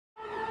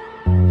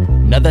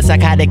Another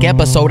psychotic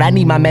episode, I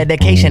need my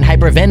medication.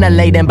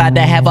 Hyperventilating, about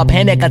to have a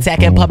panic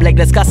attack in public.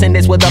 Discussing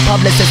this with a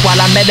publicist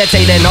while I'm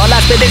meditating. All I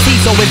spit is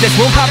heat, so is this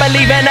room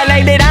properly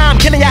ventilated? I'm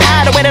killing your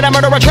high, the way that I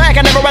murder a track.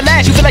 I never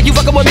relax, you feel like you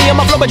fucking with me on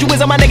my flow, but you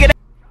is on my nigga.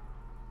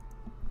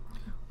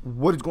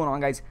 What is going on,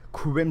 guys?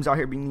 Crims out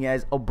here bringing you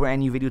guys a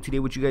brand new video. Today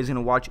what you guys are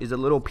gonna watch is a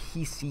little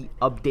PC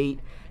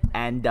update,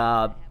 and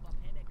I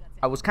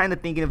was kind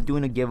of thinking of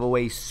doing a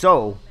giveaway.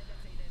 So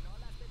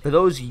for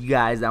those of you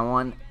guys that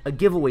want a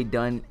giveaway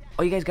done,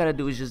 all you guys gotta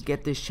do is just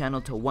get this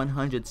channel to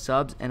 100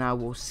 subs and I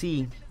will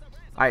see.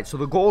 Alright, so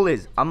the goal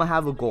is, I'm gonna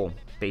have a goal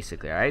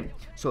basically, alright?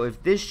 So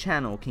if this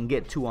channel can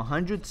get to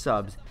 100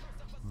 subs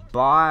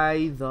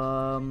by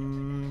the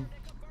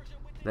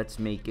let's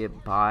make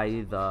it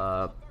by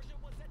the,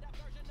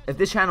 if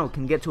this channel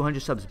can get to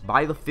 100 subs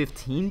by the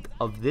 15th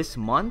of this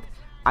month,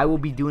 I will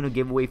be doing a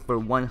giveaway for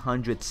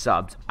 100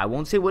 subs. I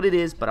won't say what it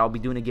is, but I'll be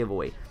doing a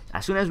giveaway.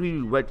 As soon as we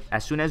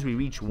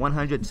reach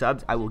 100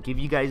 subs, I will give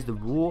you guys the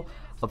rule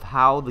of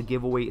how the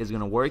giveaway is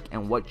gonna work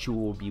and what you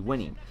will be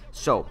winning.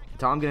 So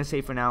that's all I'm gonna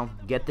say for now.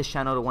 Get this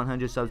channel to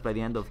 100 subs by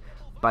the end of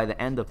the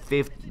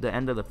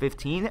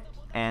 15th,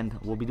 and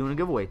we'll be doing a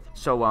giveaway.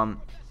 So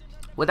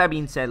with that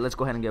being said, let's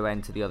go ahead and get right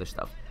into the other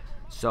stuff.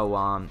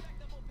 So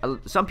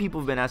some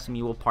people have been asking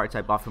me what parts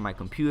I bought for my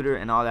computer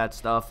and all that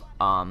stuff.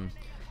 I'm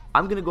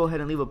gonna go ahead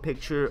and leave a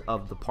picture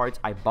of the parts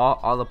I bought,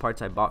 all the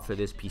parts I bought for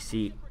this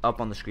PC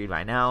up on the screen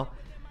right now.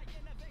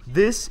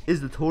 This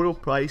is the total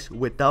price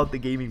without the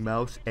gaming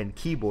mouse and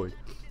keyboard.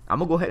 I'm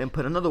gonna go ahead and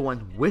put another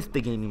one with the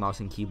gaming mouse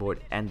and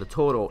keyboard, and the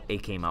total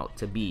it came out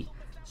to be.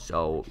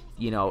 So,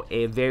 you know,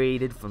 it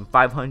varied from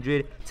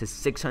 500 to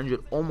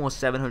 600, almost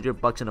 700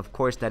 bucks, and of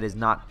course that does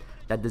not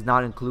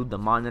include the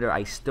monitor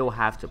I still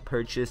have to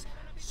purchase.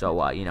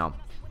 So you know,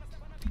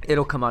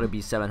 it'll come out to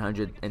be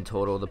 700 in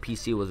total. The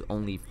PC was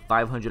only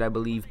 500, I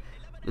believe.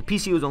 The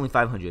PC was only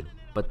 500,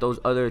 but those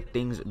other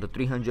things, the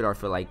 300, are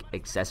for like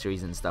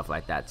accessories and stuff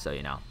like that. So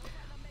you know,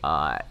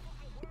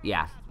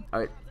 yeah,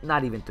 or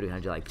not even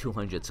 300, like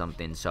 200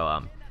 something.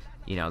 So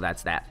you know,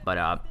 that's that.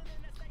 But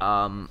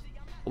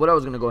what I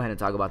was gonna go ahead and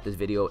talk about this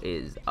video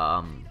is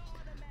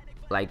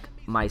like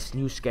my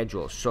new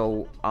schedule.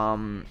 So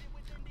I'm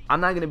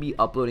not gonna be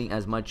uploading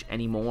as much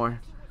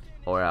anymore,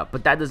 or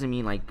but that doesn't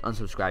mean like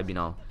unsubscribe, you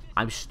know.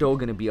 I'm still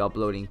gonna be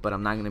uploading, but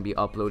I'm not gonna be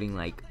uploading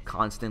like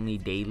constantly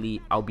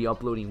daily. I'll be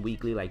uploading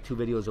weekly, like 2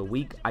 videos a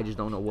week. I just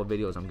don't know what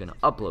videos I'm gonna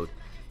upload,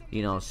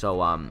 you know.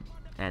 So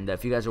and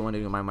if you guys are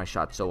wondering why my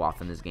shots so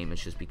off in this game,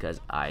 it's just because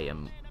I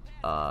am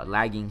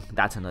lagging.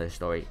 That's another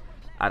story.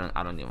 I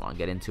don't even want to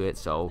get into it.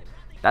 So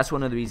that's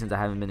one of the reasons I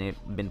haven't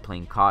been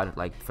playing COD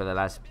like for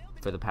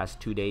the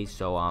past 2 days.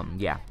 So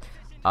yeah,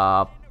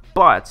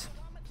 but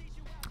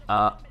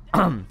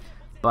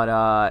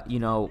you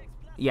know,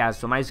 yeah,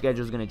 so my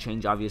schedule is gonna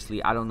change.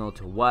 Obviously, I don't know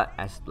to what.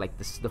 As like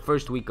the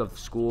first week of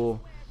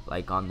school,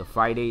 like on this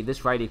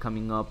Friday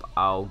coming up,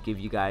 I'll give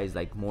you guys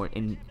like more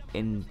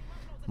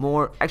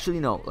actually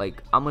no,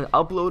 like I'm gonna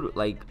upload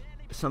like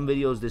some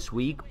videos this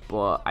week,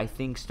 but I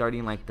think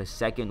starting like the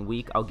second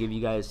week, I'll give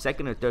you guys,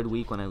 second or third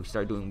week when I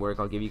start doing work,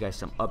 I'll give you guys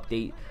some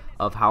update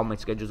of how my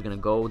schedule is gonna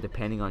go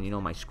depending on, you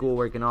know, my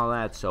schoolwork and all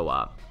that. So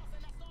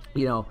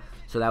you know,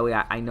 so that way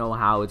I know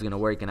how it's gonna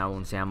work, and I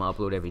won't say I'm gonna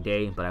upload every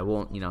day, but I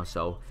won't, you know.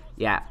 So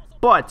yeah,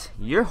 but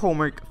your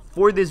homework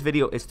for this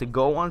video is to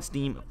go on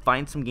Steam,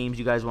 find some games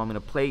you guys want me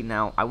to play.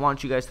 Now I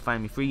want you guys to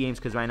find me free games,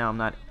 because right now I'm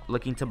not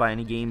looking to buy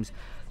any games.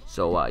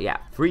 So yeah,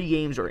 free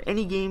games or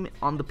any game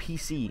on the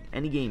PC,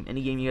 any game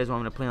you guys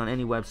want me to play on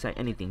any website,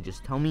 anything,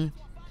 just tell me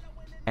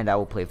and I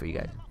will play for you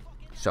guys.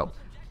 So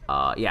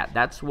yeah,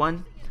 that's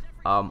one.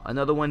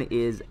 Another one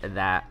is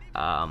that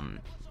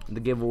the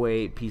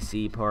giveaway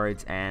PC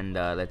parts, and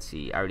let's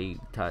see, I already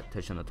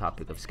touched on the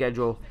topic of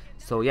schedule.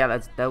 So yeah,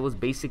 that was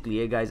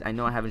basically it, guys. I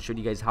know I haven't showed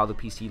you guys how the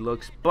PC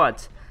looks,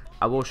 but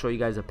I will show you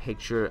guys a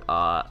picture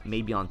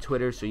maybe on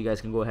Twitter, so you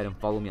guys can go ahead and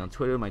follow me on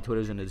Twitter. My Twitter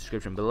is in the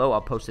description below.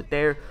 I'll post it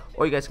there,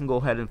 or you guys can go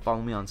ahead and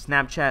follow me on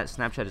Snapchat.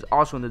 Snapchat is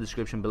also in the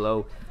description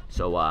below.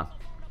 So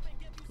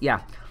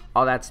yeah,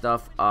 all that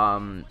stuff.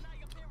 But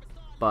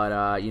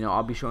you know,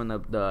 I'll be showing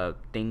the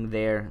thing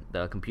there,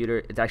 the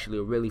computer. It's actually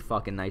a really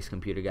fucking nice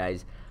computer,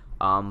 guys.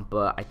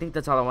 But I think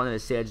that's all I wanted to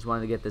say. I just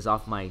wanted to get this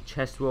off my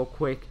chest real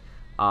quick.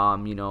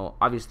 You know,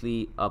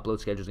 obviously upload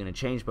schedule is gonna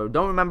change, but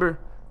don't remember.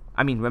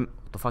 I mean,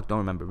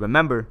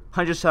 remember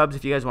 100 subs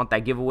if you guys want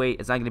that giveaway.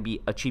 It's not gonna be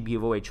a cheap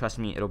giveaway. Trust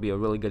me, it'll be a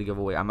really good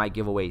giveaway. I might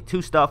give away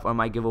 2 stuff, or I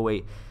might give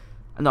away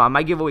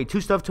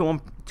 2 stuff to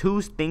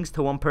 2 things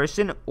to 1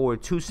 person, or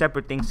 2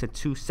 separate things to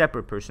 2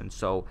 separate persons.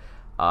 So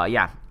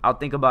yeah, I'll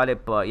think about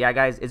it. But yeah,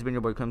 guys, it's been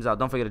your boy Crims out.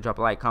 Don't forget to drop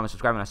a like, comment,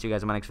 subscribe, and I'll see you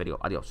guys in my next video.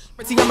 Adios.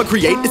 See, I'ma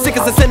create the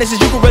sickest of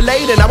sentences you can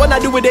relate, and now when I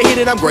do it, they hit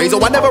it, I'm great.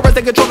 So I never rest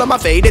in control of my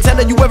fate. They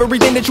telling you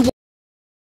everything that you want.